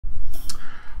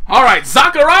Alright,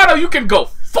 Zaccarado, you can go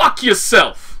fuck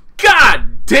yourself.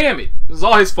 God damn it. This is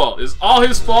all his fault. It's all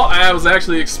his fault. I was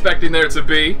actually expecting there to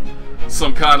be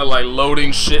some kind of like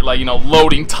loading shit, like, you know,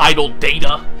 loading title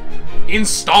data,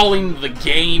 installing the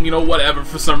game, you know, whatever,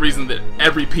 for some reason that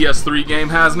every PS3 game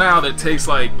has now that takes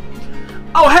like,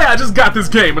 oh hey, I just got this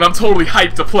game and I'm totally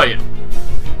hyped to play it.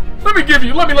 Let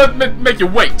me make you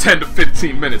wait 10 to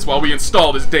 15 minutes while we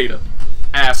install this data,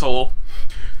 asshole.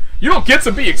 You don't get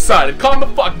to be excited. Calm the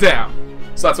fuck down.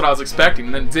 So that's what I was expecting,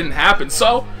 and then it didn't happen.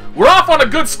 So, we're off on a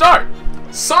good start.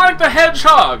 Sonic the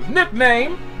Hedgehog,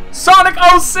 nickname Sonic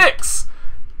 06.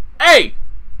 Hey,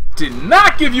 did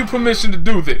not give you permission to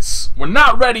do this. We're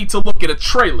not ready to look at a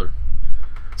trailer.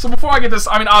 So before I get this,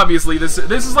 I mean, obviously, this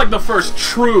is like the first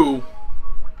true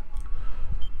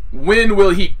when will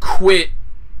he quit.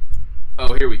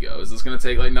 Oh, here we go. Is this gonna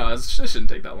take like, no, this shouldn't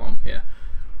take that long. Yeah.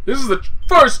 This is the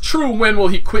first true when will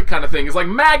he quit kind of thing. It's like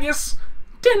Magus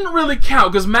didn't really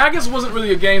count, because Magus wasn't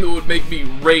really a game that would make me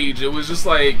rage. It was just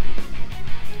like,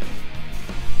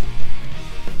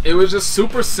 it was just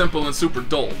super simple and super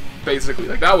dull, basically.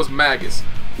 Like, that was Magus.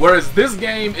 Whereas this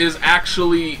game is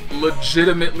actually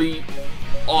legitimately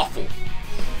awful.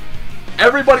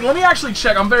 Everybody, let me actually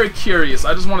check. I'm very curious.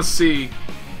 I just want to see.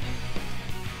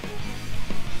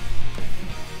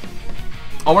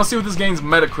 I want to see what this game's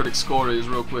Metacritic score is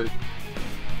real quick.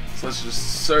 So let's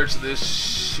just search this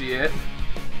shit.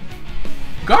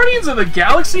 Guardians of the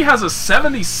Galaxy has a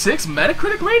 76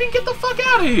 Metacritic rating? Get the fuck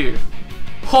out of here.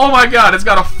 Oh my god, it's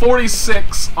got a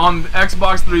 46 on the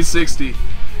Xbox 360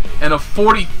 and a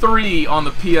 43 on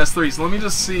the PS3. So let me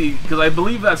just see, because I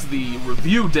believe that's the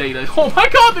review data. Oh my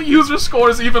god, the user score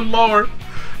is even lower.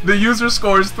 The user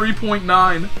score is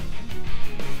 3.9.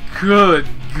 Good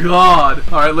god.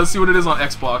 Alright, let's see what it is on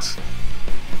Xbox.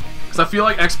 Because I feel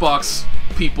like Xbox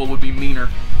people would be meaner.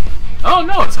 Oh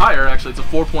no, it's higher actually. It's a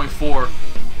 4.4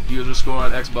 user score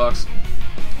on Xbox.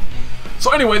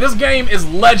 So anyway, this game is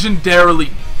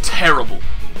legendarily terrible.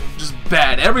 Just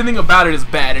bad. Everything about it is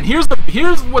bad. And here's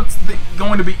what's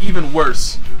going to be even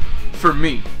worse for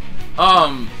me.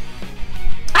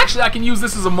 Actually, I can use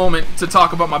this as a moment to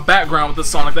talk about my background with the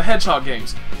Sonic the Hedgehog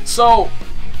games. So,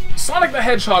 Sonic the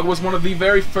Hedgehog was one of the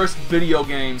very first video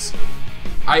games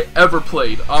I ever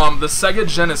played. The Sega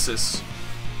Genesis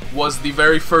was the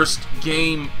very first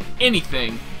game,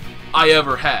 anything, I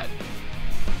ever had.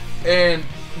 And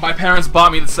my parents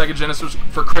bought me the Sega Genesis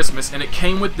for Christmas, and it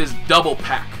came with this double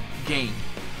pack game.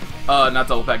 Not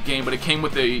double pack game, but it came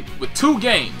with two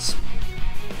games.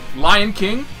 Lion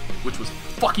King, which was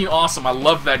fucking awesome. I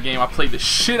loved that game. I played the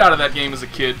shit out of that game as a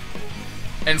kid.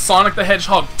 And Sonic the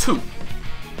Hedgehog 2.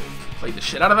 Played the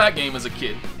shit out of that game as a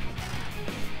kid.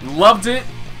 Loved it.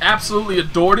 Absolutely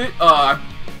adored it. I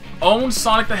owned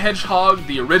Sonic the Hedgehog,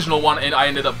 the original one, and I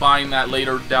ended up buying that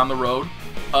later down the road.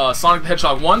 Sonic the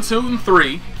Hedgehog 1, 2, and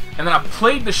 3. And then I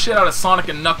played the shit out of Sonic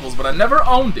and Knuckles, but I never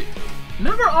owned it.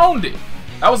 Never owned it.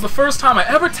 That was the first time I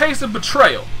ever tasted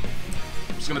betrayal.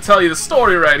 I'm just gonna tell you the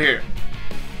story right here.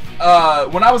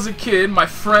 When I was a kid, my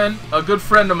friend, a good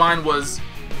friend of mine, was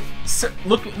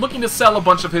looking to sell a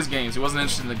bunch of his games. He wasn't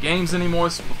interested in the games anymore.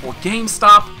 So before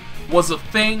GameStop was a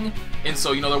thing, and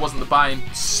so, you know, there wasn't the buy and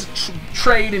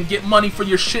trade and get money for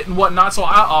your shit and whatnot. So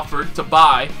I offered to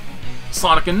buy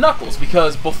Sonic and Knuckles,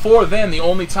 because before then, the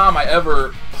only time I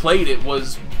ever played it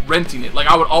was renting it. Like,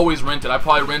 I would always rent it. I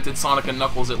probably rented Sonic and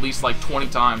Knuckles at least like 20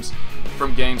 times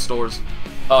from game stores,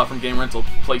 from game rental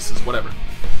places, whatever.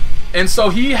 And so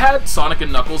he had Sonic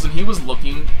and Knuckles, and he was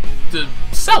looking to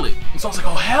sell it. And so I was like,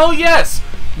 oh, hell yes!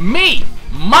 Me!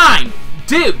 Mine!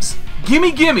 Dibs!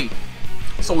 Gimme, gimme!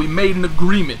 So we made an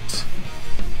agreement.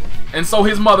 And so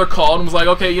his mother called and was like,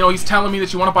 okay, you know, he's telling me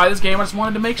that you want to buy this game. I just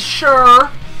wanted to make sure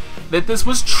that this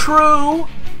was true.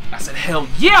 I said, hell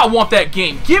yeah, I want that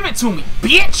game. Give it to me,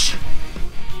 bitch!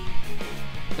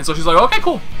 And so she's like, okay,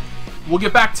 cool. We'll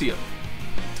get back to you.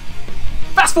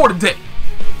 Fast forward a day.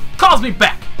 Calls me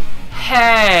back.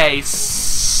 Hey,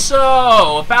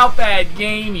 so, about that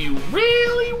game you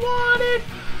really wanted?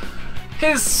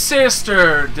 His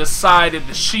sister decided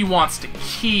that she wants to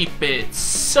keep it,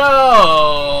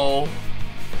 so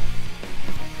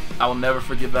I will never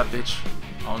forgive that bitch.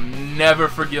 I'll never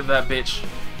forgive that bitch.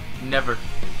 Never.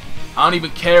 I don't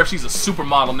even care if she's a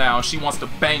supermodel now and she wants to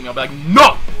bang me. I'll be like,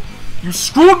 no! You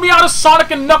screwed me out of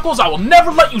Sonic and Knuckles. I will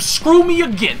never let you screw me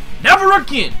again. Never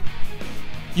again.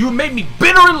 You made me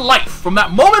bitter in life from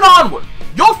that moment onward.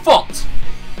 Your fault.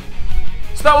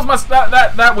 So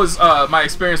that was my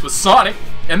experience with Sonic.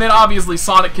 And then obviously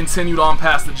Sonic continued on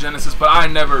past the Genesis, but I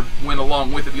never went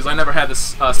along with it because I never had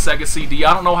this Sega CD.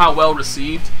 I don't know how well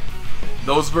received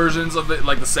those versions of it,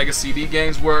 like the Sega CD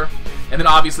games, were. And then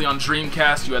obviously on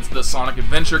Dreamcast you had the Sonic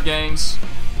Adventure games.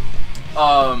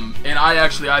 And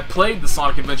I played the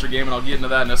Sonic Adventure game, and I'll get into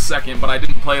that in a second, but I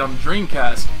didn't play it on the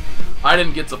Dreamcast. I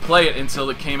didn't get to play it until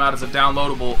it came out as a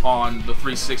downloadable on the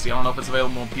 360. I don't know if it's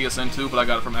available on PSN too, but I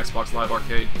got it from Xbox Live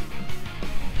Arcade.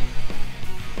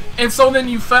 And so then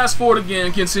you fast forward again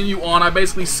and continue on. I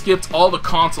basically skipped all the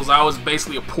consoles. I was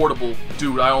basically a portable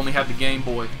dude. I only had the Game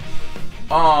Boy.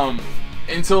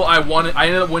 Until I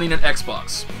ended up winning an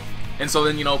Xbox. And so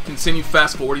then, you know, continue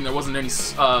fast forwarding. There wasn't any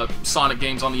Sonic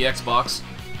games on the Xbox.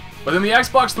 But then the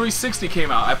Xbox 360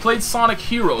 came out. I played Sonic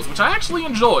Heroes, which I actually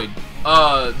enjoyed.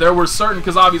 There were certain,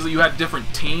 because obviously you had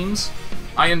different teams.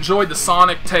 I enjoyed the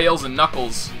Sonic, Tails, and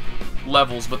Knuckles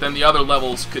levels, but then the other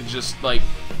levels could just, like,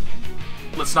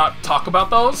 let's not talk about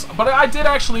those. But I did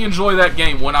actually enjoy that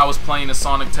game when I was playing as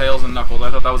Sonic, Tails, and Knuckles. I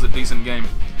thought that was a decent game.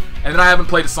 And then I haven't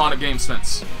played a Sonic game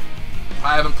since.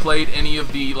 I haven't played any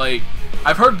of the, like...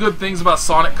 I've heard good things about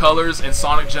Sonic Colors and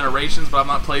Sonic Generations, but I've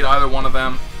not played either one of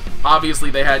them.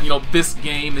 Obviously, they had, you know, this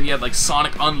game, then you had, like,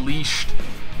 Sonic Unleashed,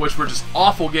 which were just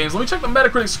awful games. Let me check the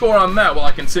Metacritic score on that while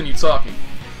I continue talking.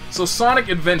 So, Sonic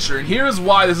Adventure, and here's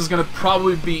why this is going to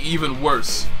probably be even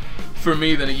worse for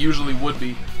me than it usually would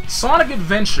be. Sonic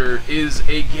Adventure is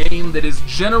a game that is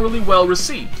generally well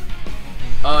received.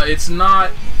 It's not...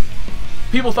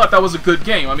 People thought that was a good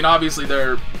game. I mean, obviously,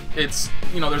 there's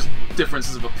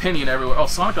differences of opinion everywhere. Oh,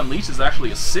 Sonic Unleashed is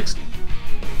actually a 60.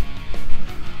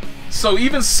 So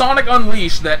even Sonic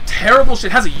Unleashed, that terrible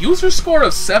shit, has a user score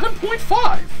of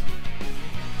 7.5.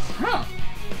 Huh.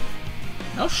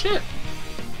 No shit.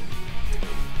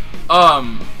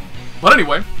 But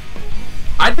anyway,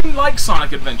 I didn't like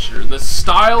Sonic Adventure. The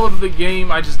style of the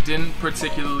game, I just didn't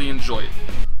particularly enjoy it.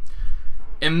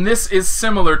 And this is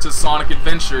similar to Sonic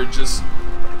Adventure, just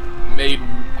made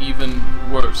even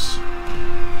worse.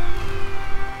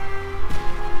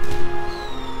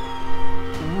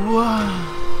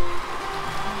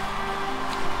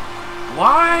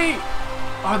 Why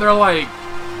are there, like...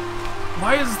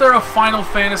 Why is there a Final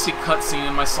Fantasy cutscene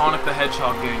in my Sonic the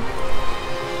Hedgehog game?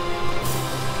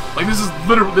 Like, this is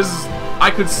literally...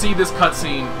 I could see this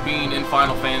cutscene being in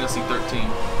Final Fantasy 13.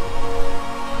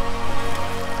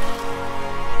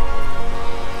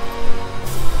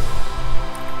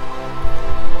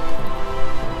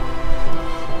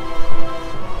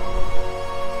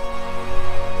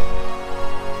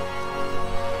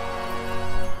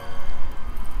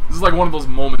 Like one of those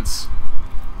moments.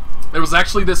 There was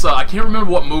actually this, I can't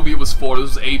remember what movie it was for, it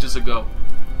was ages ago.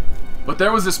 But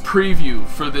there was this preview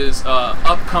for this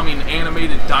upcoming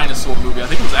animated dinosaur movie. I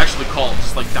think it was actually called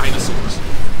just like Dinosaurs.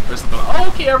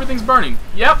 Oh, okay, everything's burning.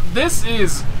 Yep, this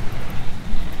is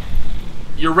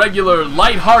your regular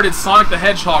lighthearted Sonic the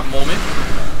Hedgehog moment.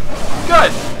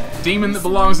 Good. Demon that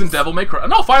belongs in Devil May Cry.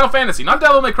 No, Final Fantasy, not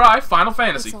Devil May Cry, Final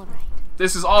Fantasy. It's all right.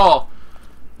 This is all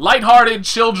lighthearted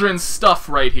children's stuff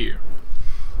right here.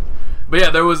 But yeah,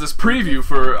 there was this preview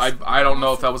for, I don't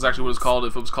know if that was actually what it was called,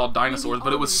 if it was called Dinosaurs,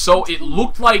 but it was so, it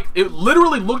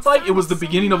literally looked like it was the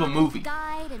beginning of a movie.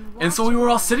 And so we were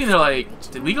all sitting there like,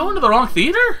 did we go into the wrong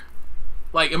theater?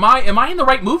 Like, am I in the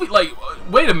right movie? Like,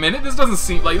 wait a minute, this doesn't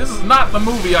seem, like, this is not the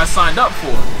movie I signed up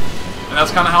for. And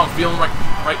that's kind of how I'm feeling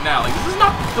right now. Like, this is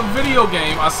not the video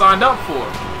game I signed up for.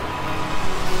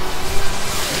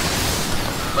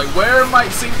 Like, where am I?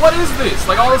 See, what is this?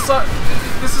 Like, all of a sudden,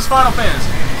 this is Final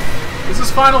Fantasy. This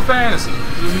is Final Fantasy.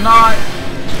 This is not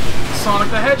Sonic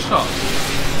the Hedgehog.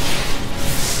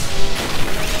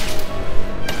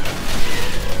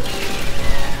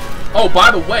 Oh,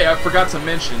 by the way, I forgot to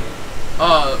mention,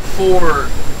 for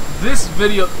this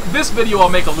video I'll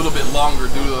make a little bit longer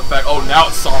due to the fact, oh, now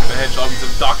it's Sonic the Hedgehog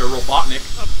instead of Dr.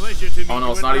 Robotnik. Oh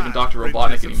no, it's not even Dr.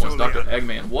 Robotnik anymore, it's Dr.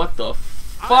 Eggman. What the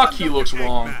fuck, he looks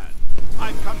wrong.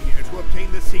 I've come here to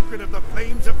obtain the secret of the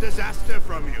flames of disaster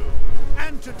from you,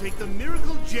 and to take the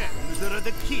miracle gems that are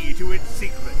the key to its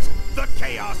secret, the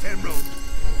Chaos Emerald.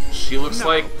 She looks Now,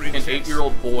 like princess, an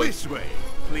 8-year-old boy. This way,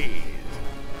 please.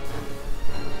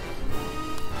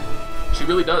 She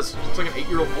really does. She looks like an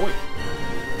 8-year-old boy.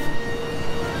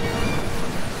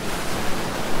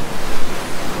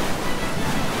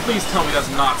 Please tell me that's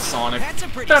not Sonic.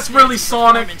 That's really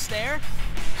Sonic. There.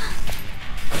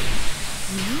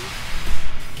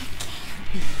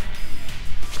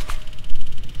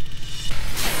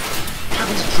 God,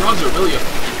 these drugs are really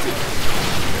effective.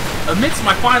 Amidst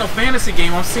my Final Fantasy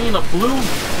game, I'm seeing a blue,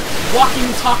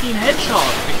 walking, talking hedgehog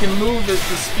that can move at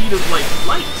the speed of, like,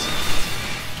 light.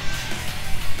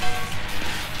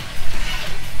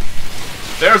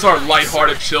 There's our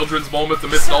lighthearted children's moment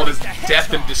amidst all this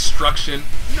death and destruction.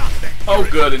 Oh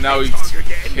good, and now he's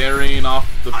carrying off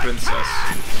the princess.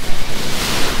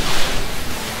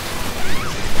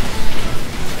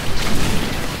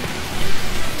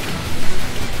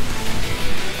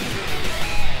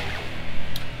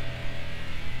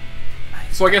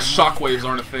 So I guess shockwaves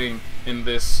aren't a thing in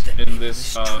this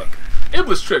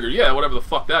Iblis trigger, yeah, whatever the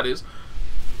fuck that is.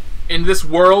 In this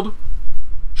world,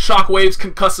 shockwaves,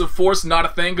 concussive force, not a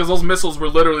thing, because those missiles were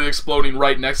literally exploding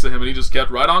right next to him, and he just kept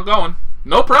right on going.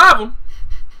 No problem.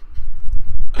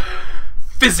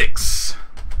 Physics.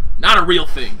 Not a real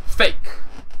thing. Fake.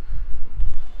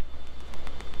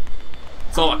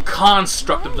 It's all a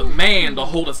construct of the man to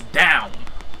hold us down.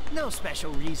 No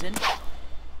special reason.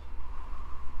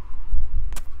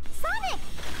 Sonic!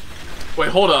 Wait,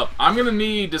 hold up. I'm gonna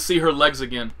need to see her legs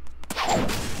again.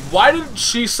 Why did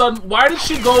she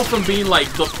go from being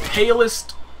like the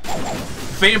palest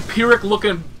vampiric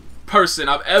looking person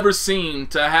I've ever seen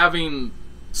to having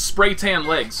spray tan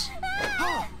legs?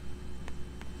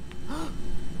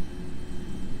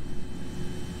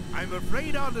 I'm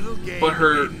afraid our little game But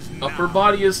her ends upper now.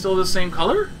 body is still the same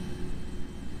color?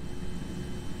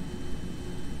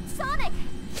 Sonic,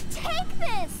 take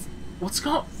this! What's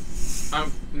going?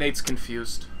 Nate's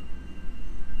confused.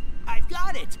 I've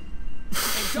got it.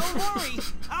 And don't worry,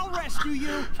 I'll rescue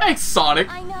you. Thanks, Sonic.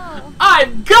 I know.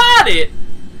 I've got it!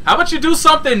 How about you do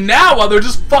something now while they're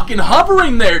just fucking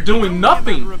hovering there doing Only a matter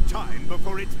nothing? of time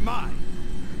before it's mine.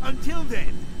 Until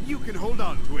then, you can hold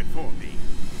on to it for me.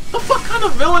 The fuck kind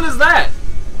of villain is that?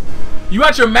 You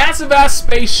got your massive ass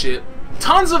spaceship,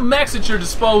 tons of mechs at your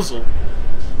disposal,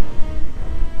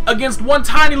 against one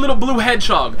tiny little blue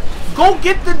hedgehog. Go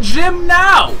get the gym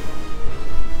now!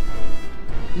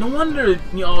 No wonder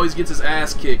he always gets his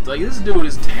ass kicked. Like, this dude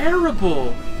is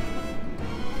terrible.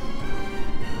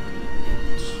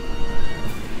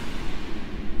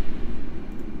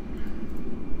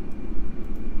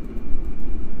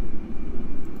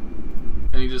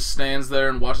 And he just stands there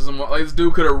and watches him. Like, this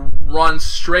dude could have run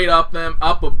straight up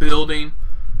a building,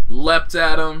 leapt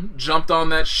at him, jumped on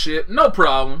that shit, no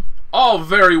problem. All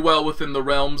very well within the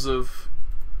realms of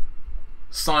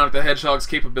Sonic the Hedgehog's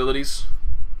capabilities.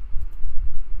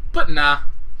 But nah.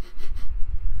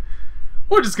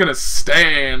 We're just gonna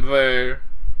stand there.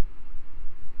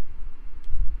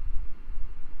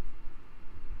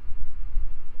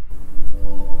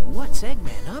 What's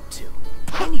Eggman up to?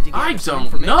 I need to get I some don't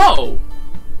information.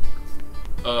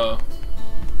 know.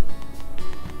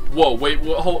 Whoa, wait,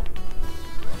 hold.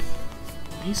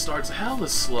 He starts hella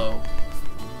slow.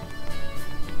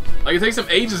 Like, it takes him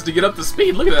ages to get up to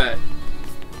speed. Look at that.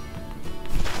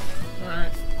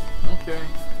 Alright. Okay.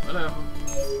 Whatever.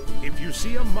 If you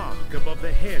see a mark above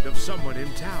the head of someone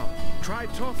in town, try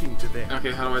talking to them.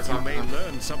 Okay, how do I You talk to may them?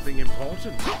 learn something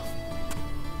important.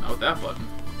 Not with that button.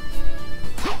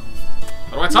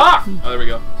 How do I talk? Oh, there we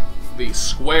go. The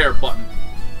square button.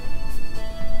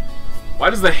 Why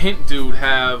does the hint dude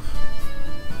have...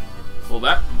 Well,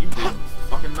 that... You did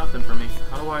fucking nothing for me.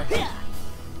 How do I...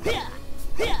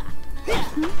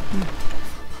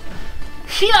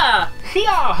 Hia! Hia!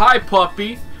 Hi,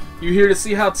 puppy. You here to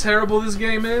see how terrible this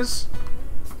game is?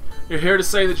 You're here to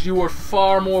say that you are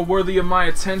far more worthy of my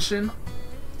attention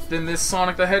than this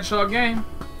Sonic the Hedgehog game?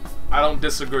 I don't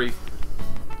disagree.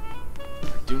 I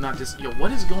do not Yo,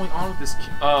 what is going on with this kid?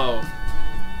 Oh.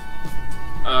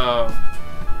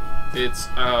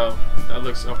 That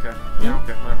looks... Okay. Yeah,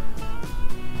 okay, whatever.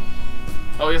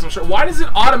 Oh, yes, I'm sure. Why does it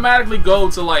automatically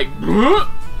go to, like,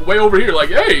 way over here? Like,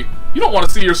 hey, you don't want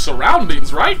to see your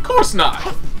surroundings, right? Of course not.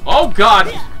 Oh, God.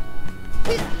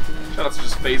 Shout out to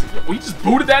just phasing. We just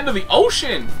booted that into the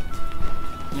ocean.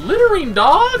 Littering,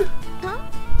 dog.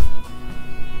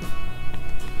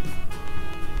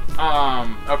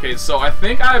 Okay, so I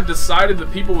think I've decided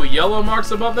that people with yellow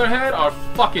marks above their head are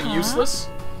fucking useless.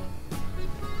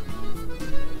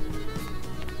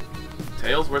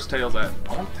 Tails? Where's Tails at?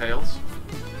 I want Tails.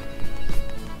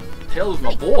 Tails is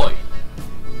my boy.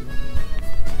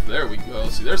 There we go.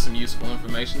 See, there's some useful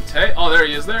information. Oh, there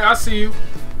he is. There, I see you.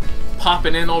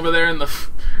 Popping in over there in the...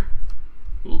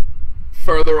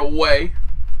 further away.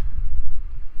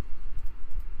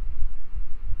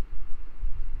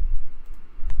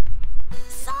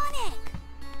 Sonic!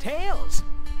 Tails,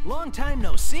 long time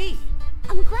no see.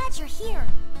 I'm glad you're here.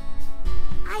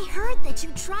 I heard that you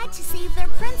tried to save their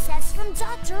princess from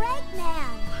Dr.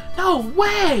 Eggman. No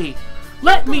way!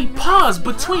 Let me pause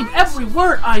between every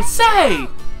word I say!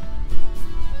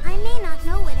 I may not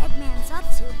know what Eggman's up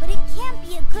to, but it can't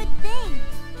be a good thing.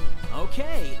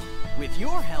 Okay, with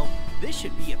your help, this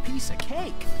should be a piece of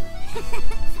cake.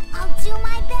 I'll do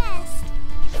my best.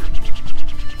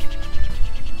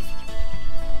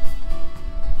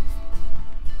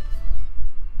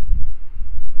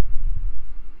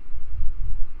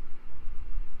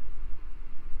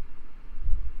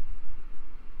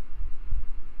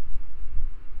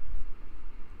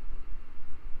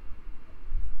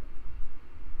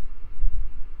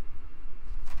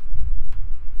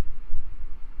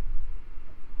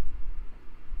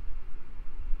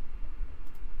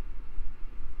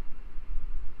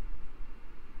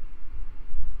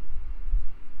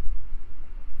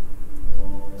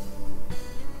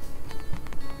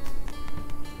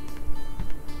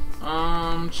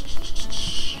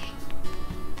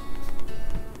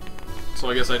 So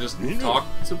I guess I just talk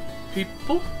to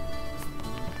people?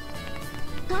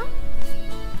 Huh?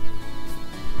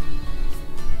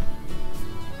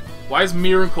 Why is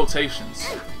mirror in quotations?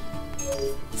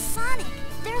 Sonic,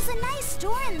 there's a nice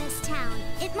store in this town.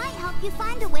 It might help you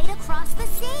find a way to cross the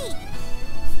sea.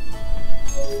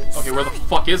 Okay, where the Sonic,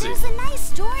 fuck is it? There's a nice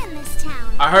store in this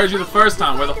town. I heard you the It might first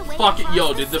help time. Where you the find a way fuck to it? Yo,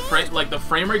 cross did the sea.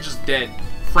 frame rate just dead?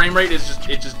 Frame rate is just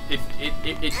it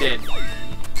dead.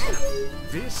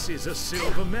 This is a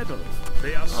silver medal.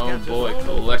 They are scattered boy,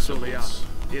 all over Soleil.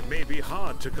 collectibles. It may be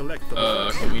hard to collect them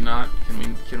all. Can we not?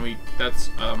 Can we? That's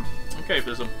okay. If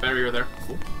there's a barrier there,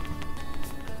 cool.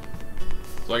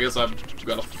 So I guess I've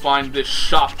got to find this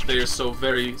shop they're so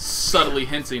very subtly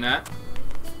hinting at.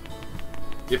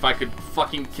 If I could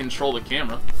fucking control the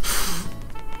camera.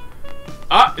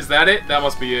 Ah, is that it? That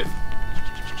must be it.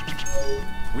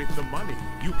 With the money,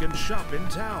 you can shop in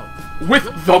town. With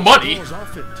the money? Stores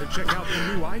often to check out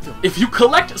the new items. If you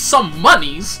collect some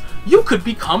monies, you could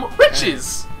become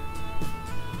riches.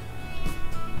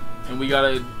 And we got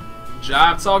a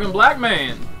job talking black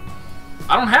man.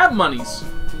 I don't have monies.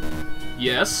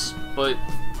 Yes, but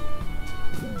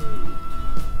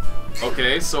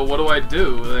okay. So what do I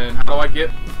do then? How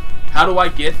do I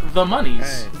get the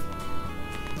monies?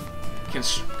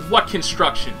 What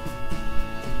construction?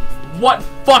 What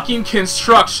fucking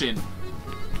construction?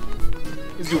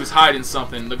 This dude is hiding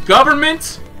something. The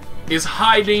government is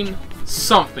hiding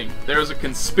something. There's a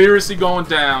conspiracy going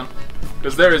down.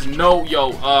 Because there is no...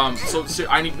 Yo, so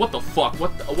I need... What the fuck?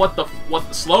 What the...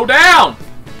 Slow down!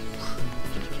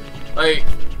 Like...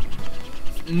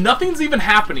 Nothing's even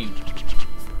happening.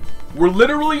 We're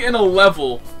literally in a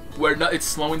level where... it's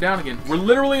slowing down again. We're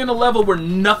literally in a level where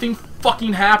nothing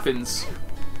fucking happens.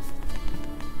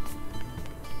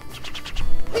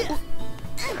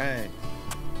 Hey.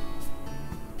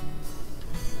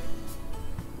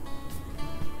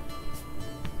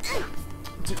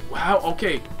 Dude, how?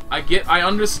 Okay, I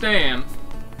understand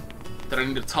that I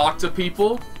need to talk to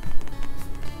people.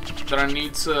 That I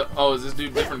need to. Oh, is this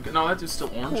dude different? No, that dude's still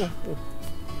orange.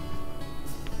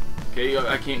 Okay,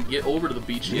 I can't get over to the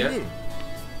beach yet.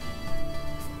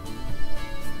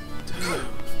 Dude.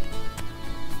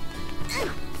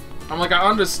 I'm like, I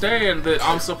understand that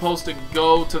I'm supposed to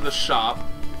go to the shop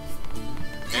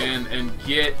and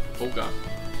get, oh god,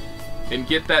 and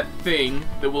get that thing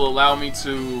that will allow me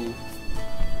to.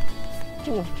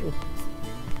 I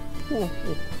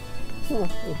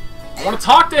want to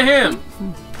talk to him.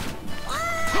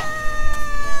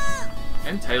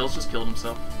 And Tails just killed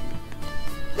himself.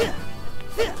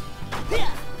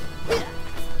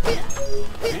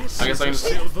 This I guess I can is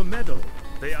just. a silver medal.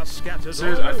 They are scattered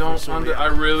Seriously, all I don't over Soleil. I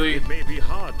really. It may be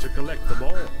hard to collect them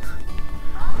all.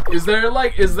 Is there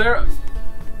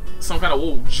some kind of,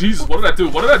 whoa, Jesus, what did I do?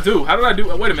 What did I do? How did I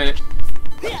do? Wait a minute.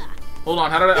 Hold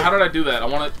on, how did I do that?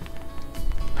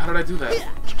 How did I do that?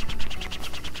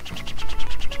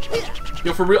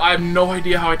 Yo, for real, I have no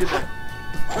idea how I did that.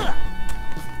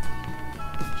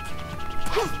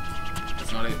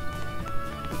 That's not it.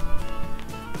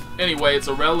 Anyway, it's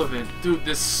irrelevant. Dude,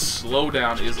 this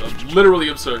slowdown is literally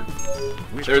absurd.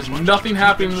 There's nothing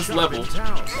happening in this level.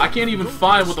 I can't even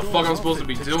find what the fuck I'm supposed to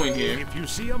be doing here. If you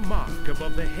see a mark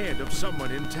above the head of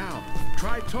someone in town,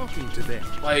 try talking to them.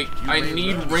 Like, I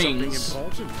need rings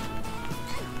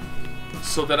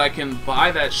so that I can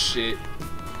buy that shit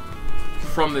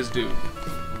from this dude.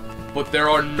 But there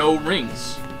are no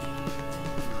rings.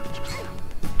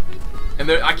 And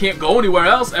I can't go anywhere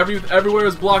else. Everywhere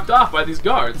is blocked off by these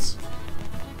guards.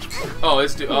 Oh,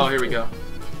 oh, here we go.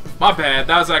 My bad.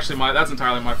 That's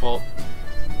entirely my fault.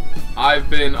 I've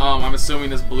been, I'm assuming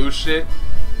this blue shit.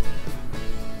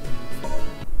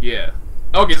 Yeah.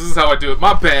 Okay, so this is how I do it.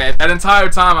 My bad. That entire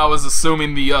time I was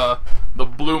assuming the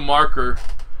blue marker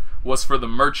was for the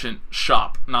merchant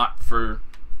shop, not for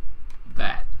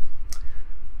that.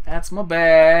 That's my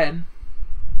bad.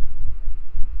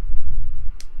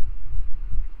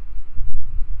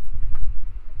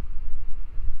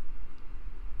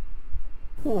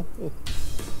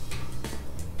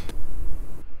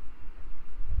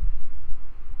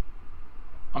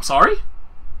 I'm sorry?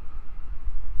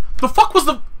 The fuck was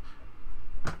the...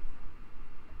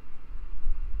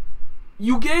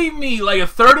 You gave me like a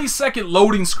 30-second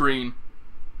loading screen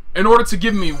in order to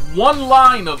give me one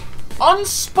line of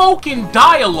unspoken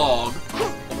dialogue.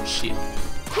 Oh shit.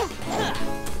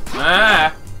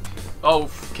 Ah. Oh,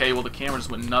 okay, well the camera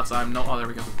just went nuts. Oh, there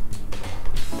we go.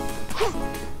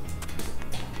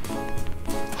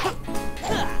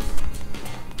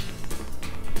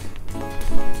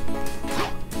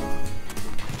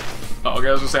 Oh, Okay,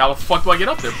 I was gonna say, how the fuck do I get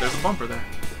up there? There's a bumper there.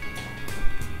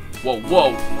 Whoa,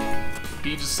 whoa.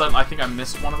 He just suddenly, I think I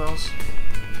missed one of those.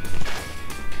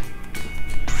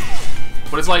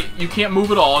 But it's like, you can't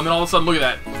move at all, and then all of a sudden, look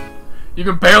at that. You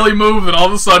can barely move, and all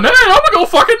of a sudden, hey, I'm gonna go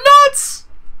fucking nuts!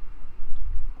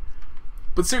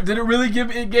 But seriously, did it really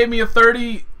gave me a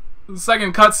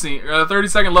 30-second cutscene, a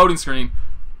 30-second loading screen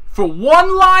for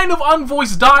one line of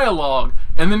unvoiced dialogue,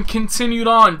 and then continued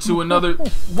on to another.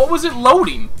 What was it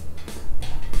loading?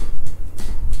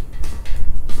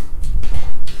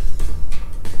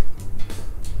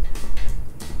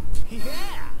 Yeah.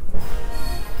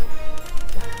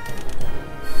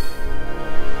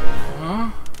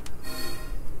 Huh?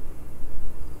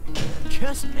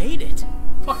 Just made it.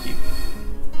 Fuck you.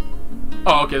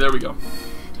 Oh, okay, there we go.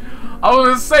 I was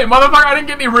gonna say, motherfucker, I didn't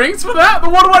get any rings for that?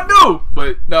 Then what do I do?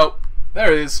 But, no.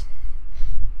 There it is.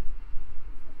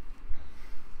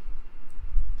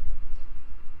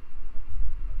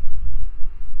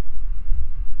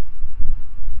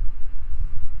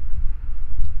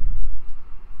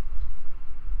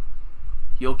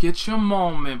 You'll get your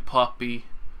moment, puppy.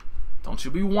 Don't you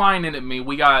be whining at me.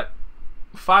 We got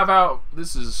 5 out.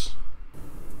 This is...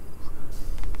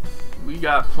 We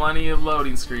got plenty of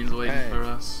loading screens waiting for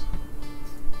us.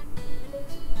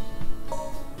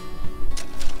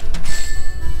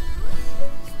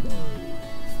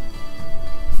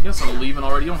 Yes, I'm leaving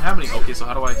already. You don't have any. Okay, so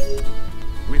how do I...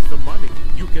 With the money,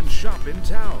 you can shop in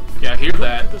town. Yeah, I hear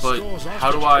that, but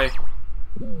how do I...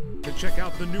 To check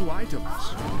out the new items.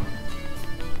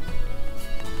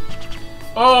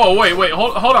 Oh, wait,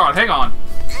 hold on, hang on.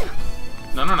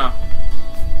 No.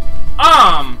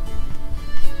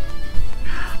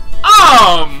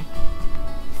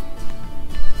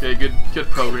 Okay, good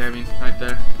programming right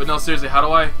there. But no, seriously, how do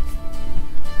I...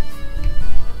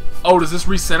 Oh, does this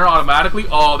recenter automatically?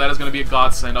 Oh, that is going to be a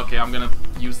godsend. Okay, I'm going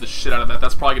to use the shit out of that.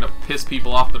 That's probably going to piss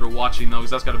people off that are watching, though,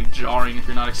 because that's got to be jarring if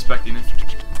you're not expecting it.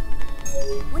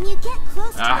 When you get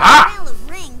close to a pile of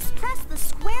rings, press the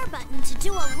square button to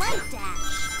do a light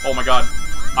dash. Oh my god.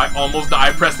 I almost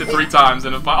died. I pressed it 3 times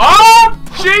and if I... Oh!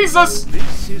 Jesus!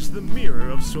 This is the mirror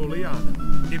of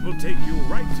Soliana. It will take you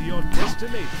right to your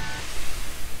destination.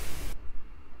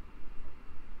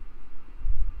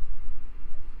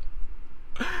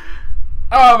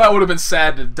 Oh, that would have been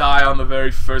sad to die on the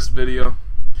very first video.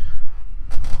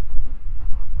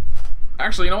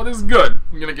 Actually, you know what? This is good.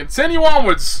 I'm gonna continue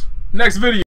onwards. Next video.